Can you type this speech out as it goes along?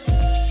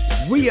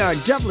We are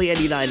definitely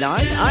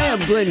 89.9. I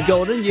am Glenn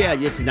Golden. Yeah,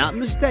 you're not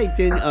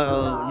mistaken.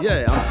 I'm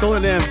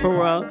filling in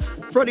for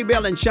Freddie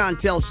Bell and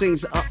Chantel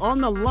Sings.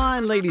 On the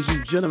line, ladies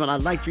and gentlemen,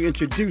 I'd like to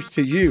introduce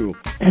to you.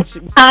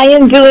 I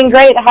am doing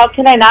great. How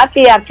can I not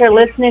be after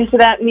listening to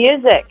that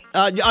music?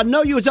 I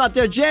know you was out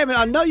there jamming.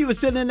 I know you was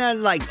sitting in there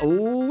like,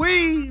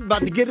 ooh-wee,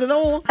 about to get it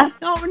on.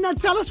 Now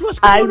tell us what's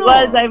going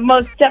on. I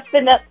most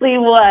definitely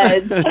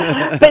was.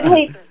 But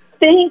hey,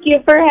 thank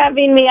you for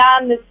having me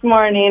on this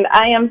morning.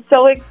 I am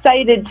so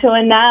excited to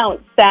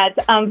announce that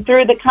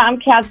through the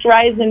Comcast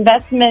Rise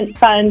Investment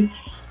Fund,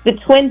 the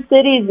Twin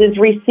Cities is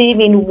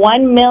receiving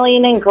 $1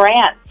 million in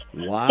grants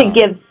to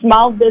give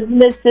small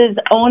businesses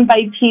owned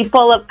by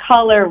people of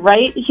color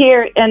right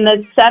here in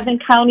the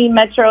 7-county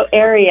metro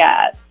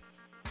area.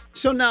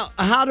 So now,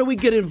 how do we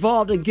get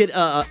involved and get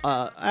an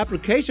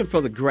application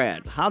for the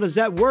grant? How does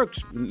that work,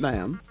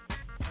 ma'am?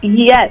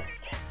 Yes,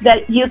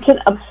 that you can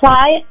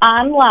apply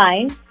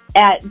online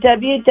at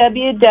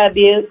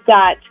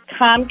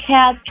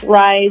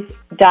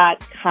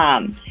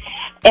www.comcastrise.com.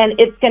 And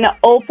it's going to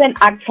open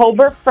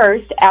October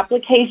 1st.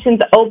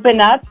 Applications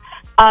open up,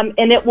 and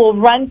it will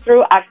run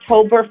through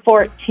October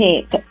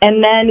 14th.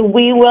 And then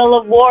we will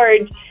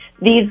award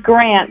these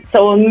grants,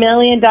 so $1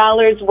 million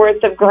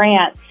worth of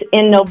grants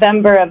in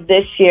November of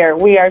this year.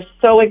 We are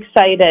so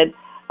excited.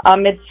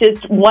 It's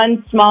just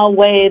one small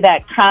way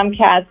that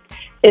Comcast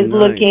is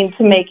looking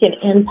to make an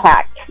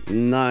impact.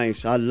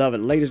 Nice. I love it.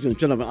 Ladies and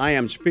gentlemen, I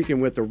am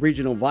speaking with the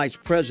Regional Vice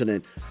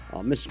President,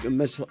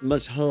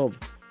 Ms. Hub.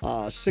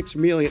 $6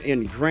 million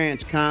in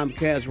grants,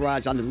 Comcast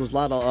Rise. I know there's a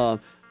lot of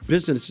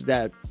businesses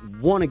that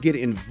want to get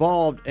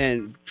involved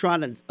and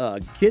trying to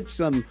get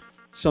some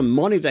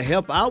money to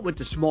help out with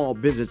the small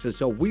businesses.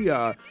 So we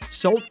are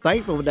so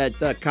thankful that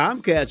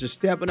Comcast is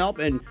stepping up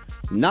and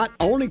not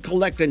only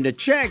collecting the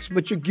checks,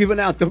 but you're giving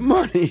out the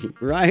money,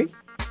 right?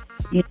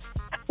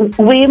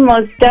 We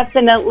most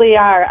definitely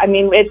are. I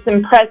mean, it's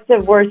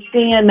impressive. We're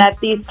seeing that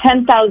these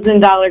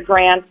 $10,000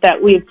 grants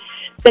that we've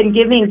been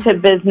giving to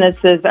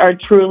businesses are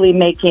truly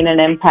making an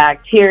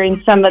impact.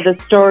 Hearing some of the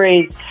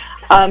stories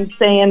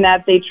saying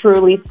that they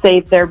truly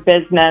saved their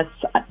business.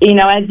 You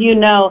know, as you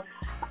know,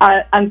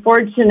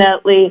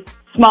 unfortunately,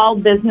 small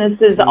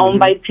businesses owned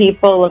by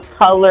people of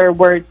color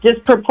were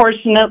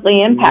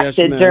disproportionately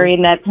impacted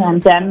during that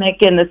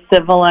pandemic and the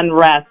civil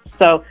unrest.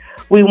 So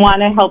we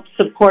want to help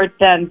support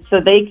them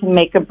so they can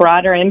make a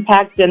broader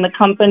impact in the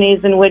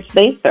companies in which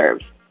they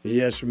serve.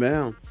 Yes,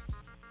 ma'am.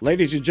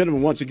 Ladies and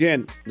gentlemen, once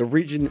again, the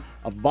Region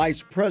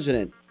Vice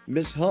President,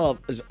 Ms. Hub,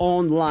 is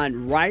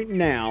online right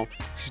now.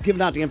 She's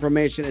giving out the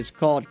information. It's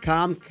called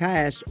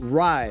Comcast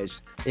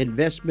Rise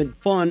Investment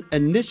Fund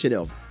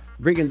Initiative,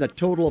 bringing the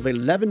total of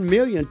 $11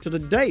 million to the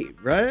date,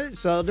 right?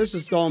 So this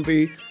is going to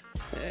be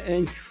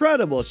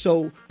incredible.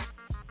 So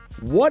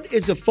what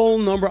is a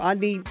phone number I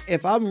need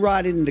if I'm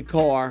riding in the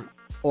car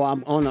or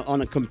I'm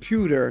on a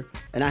computer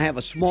and I have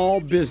a small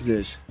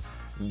business?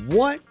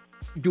 What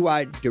do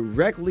I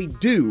directly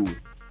do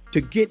to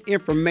get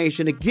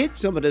information, to get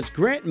some of this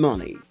grant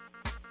money?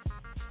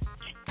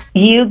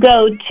 You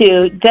go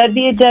to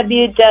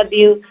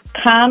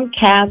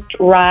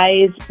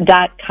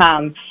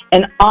www.comcastrise.com,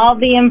 and all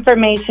the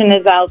information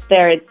is out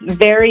there. It's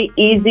very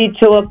easy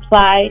to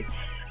apply.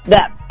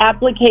 The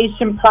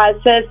application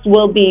process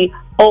will be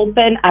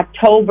open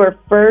October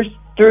 1st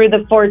through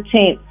the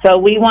 14th. So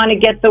we want to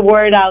get the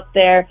word out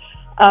there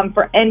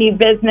for any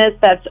business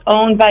that's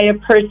owned by a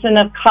person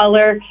of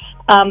color.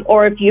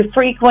 Or if you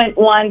frequent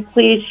one,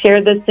 please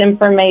share this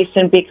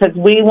information because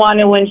we want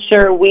to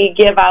ensure we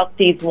give out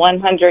these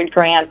 100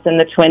 grants in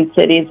the Twin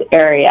Cities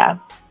area.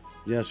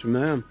 Yes,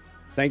 ma'am.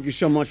 Thank you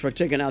so much for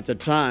taking out the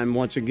time.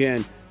 Once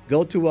again,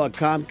 go to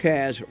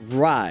Comcast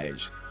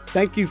Rise.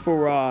 Thank you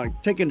for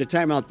taking the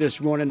time out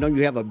this morning. I know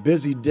you have a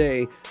busy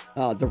day.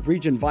 The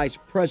Region Vice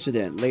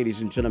President,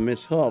 ladies and gentlemen,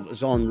 Ms. Hub,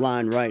 is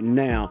online right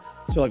now.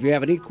 So if you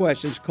have any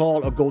questions,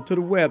 call or go to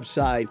the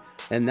website.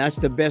 And that's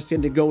the best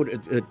thing to go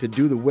to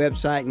do the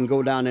website and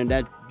go down and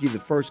that be the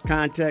first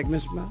contact,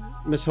 Ms.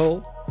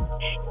 Hub?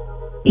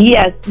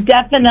 Yes,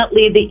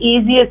 definitely. The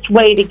easiest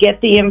way to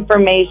get the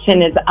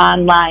information is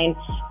online.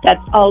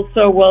 That's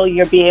also where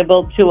you'll be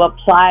able to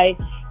apply.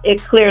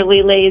 It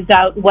clearly lays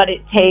out what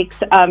it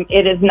takes.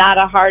 It is not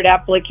a hard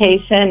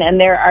application, and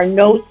there are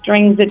no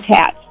strings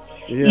attached.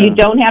 Yeah. You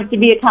don't have to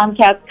be a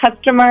Comcast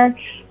customer.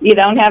 You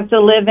don't have to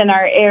live in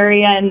our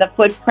area and the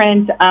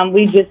footprint.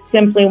 We just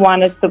simply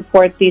want to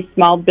support these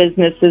small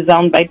businesses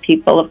owned by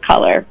people of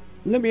color.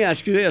 Let me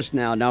ask you this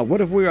now. Now,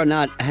 what if we are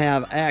not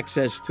have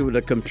access to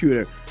the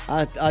computer?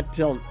 I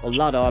tell a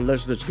lot of our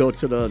listeners go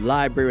to the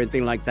library and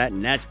things like that,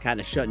 and that's kind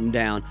of shutting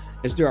down.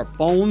 Is there a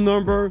phone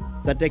number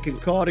that they can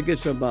call to get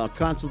some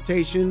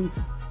consultation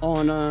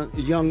on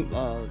young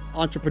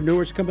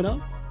entrepreneurs coming up?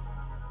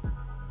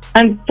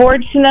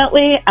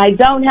 Unfortunately, I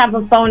don't have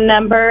a phone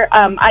number.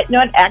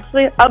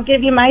 I'll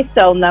give you my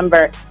cell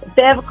number. If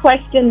they have a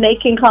question, they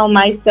can call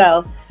my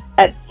cell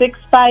at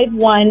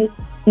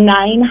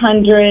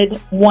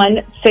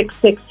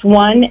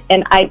 651-900-1661,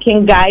 and I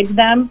can guide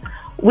them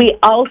We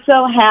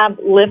also have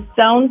lift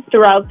zones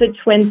throughout the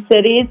Twin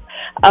Cities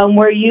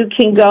where you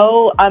can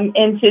go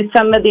into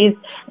some of these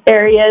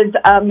areas,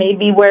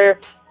 maybe where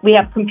we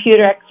have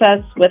computer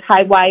access with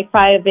high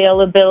Wi-Fi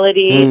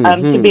availability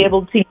to be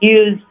able to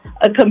use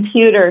a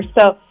computer.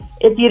 So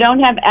if you don't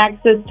have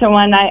access to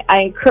one, I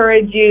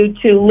encourage you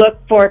to look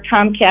for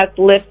Comcast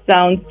lift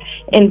zones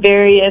in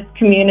various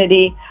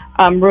community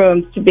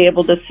rooms to be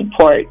able to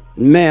support.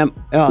 Ma'am,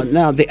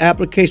 now the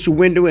application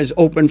window is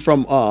open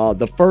from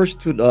the 1st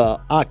to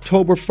the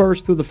October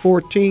 1st through the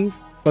 14th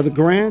for the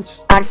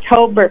grants?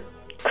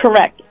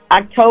 Correct.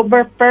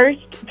 October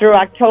 1st through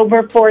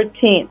October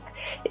 14th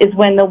is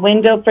when the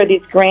window for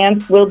these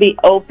grants will be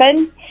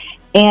open.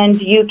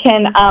 And you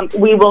can,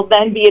 we will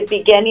then be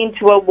beginning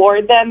to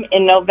award them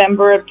in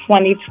November of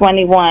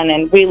 2021.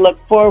 And we look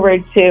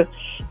forward to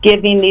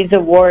giving these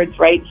awards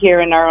right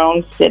here in our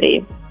own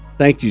city.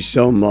 Thank you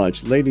so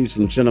much. Ladies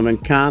and gentlemen,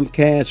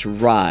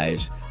 Comcast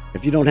Rise.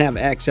 If you don't have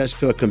access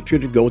to a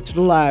computer, go to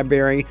the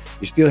library.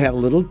 You still have a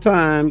little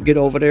time. Get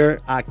over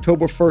there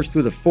October 1st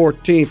through the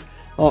 14th.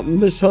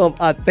 Ms. Hove,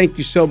 thank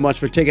you so much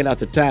for taking out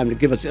the time to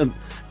give us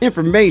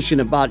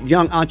information about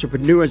young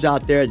entrepreneurs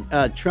out there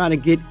trying to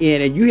get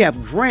in. And you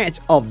have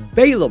grants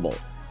available.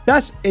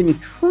 That's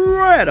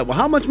incredible.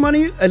 How much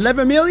money?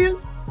 $11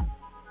 million?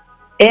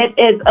 It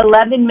is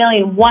 $11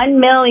 million. $1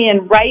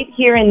 million right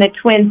here in the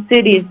Twin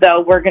Cities,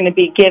 though, we're going to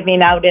be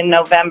giving out in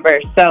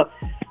November. So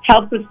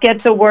help us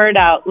get the word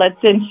out. Let's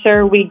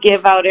ensure we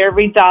give out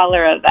every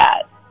dollar of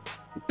that.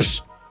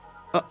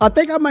 I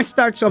think I might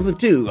start something,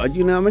 too. I'm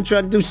going to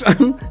try to do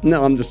something.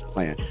 No, I'm just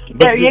playing.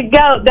 There you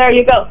go. No,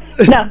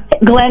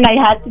 Glenn, I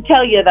have to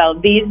tell you, though,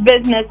 these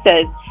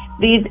businesses,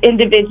 these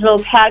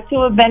individuals had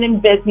to have been in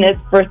business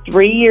for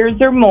 3 years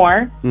or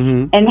more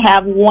and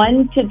have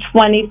 1 to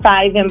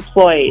 25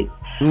 employees.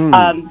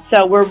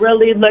 So we're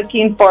really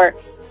looking for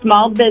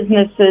small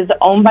businesses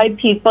owned by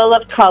people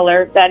of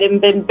color that have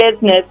been in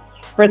business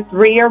for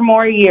 3 or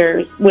more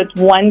years with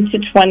 1 to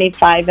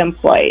 25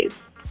 employees.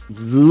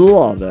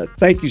 Love it.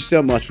 Thank you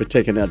so much for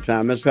taking that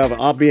time. Ms. Hove,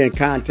 I'll be in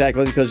contact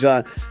with you because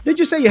did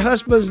you say your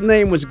husband's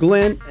name was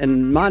Glenn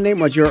and my name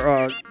was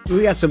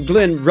we got some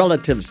Glenn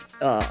relatives.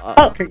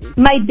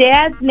 My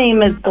dad's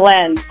name is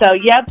Glenn. So,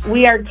 yep,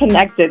 we are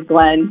connected,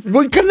 Glenn.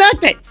 We're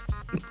connected.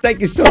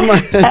 Thank you so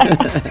much.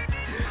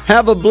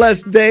 Have a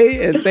blessed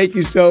day, and thank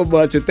you so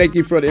much, and thank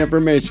you for the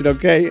information,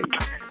 okay?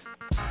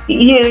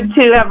 You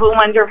too. Have a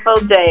wonderful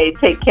day.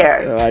 Take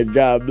care. All right.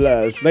 God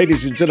bless.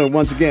 Ladies and gentlemen,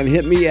 once again,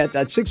 hit me at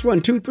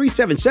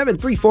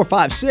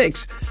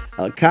 612-377-3456.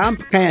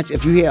 Comcast,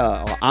 if you're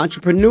an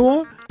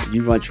entrepreneur,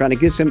 you are trying to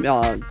get some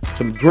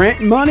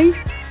grant money,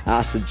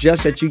 I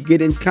suggest that you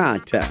get in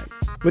contact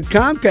with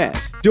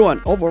Comcast,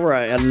 doing over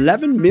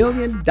 $11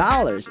 million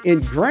in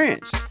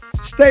grants.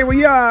 Stay where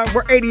you are.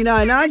 We're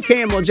 89.9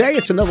 KMOJ.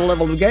 It's another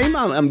level of the game.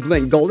 I'm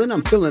Glenn Golden.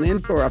 I'm filling in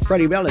for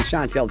Freddie Bell and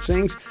Chantel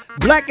Sings.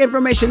 Black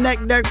Information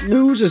Network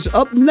News is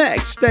up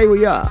next. Stay where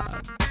you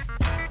are.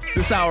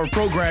 This hour of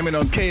programming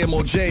on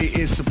KMOJ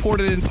is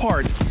supported in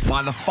part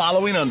by the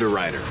following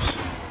underwriters.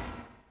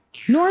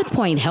 North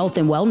Point Health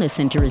and Wellness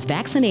Center is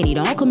vaccinating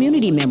all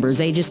community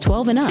members ages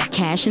 12 and up.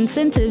 Cash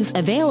incentives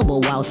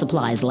available while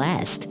supplies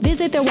last.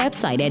 Visit their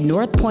website at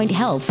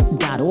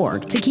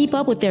northpointhealth.org to keep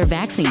up with their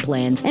vaccine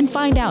plans and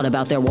find out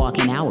about their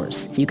walk-in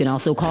hours. You can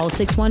also call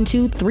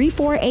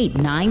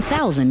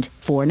 612-348-9000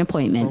 for an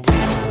appointment.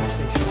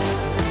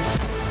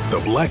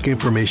 The Black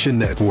Information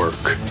Network.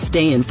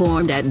 Stay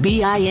informed at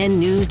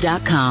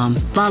BINnews.com.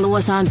 Follow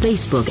us on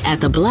Facebook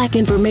at The Black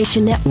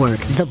Information Network.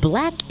 The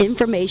Black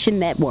Information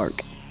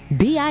Network.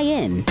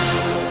 BIN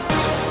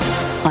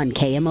on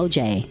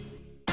KMOJ.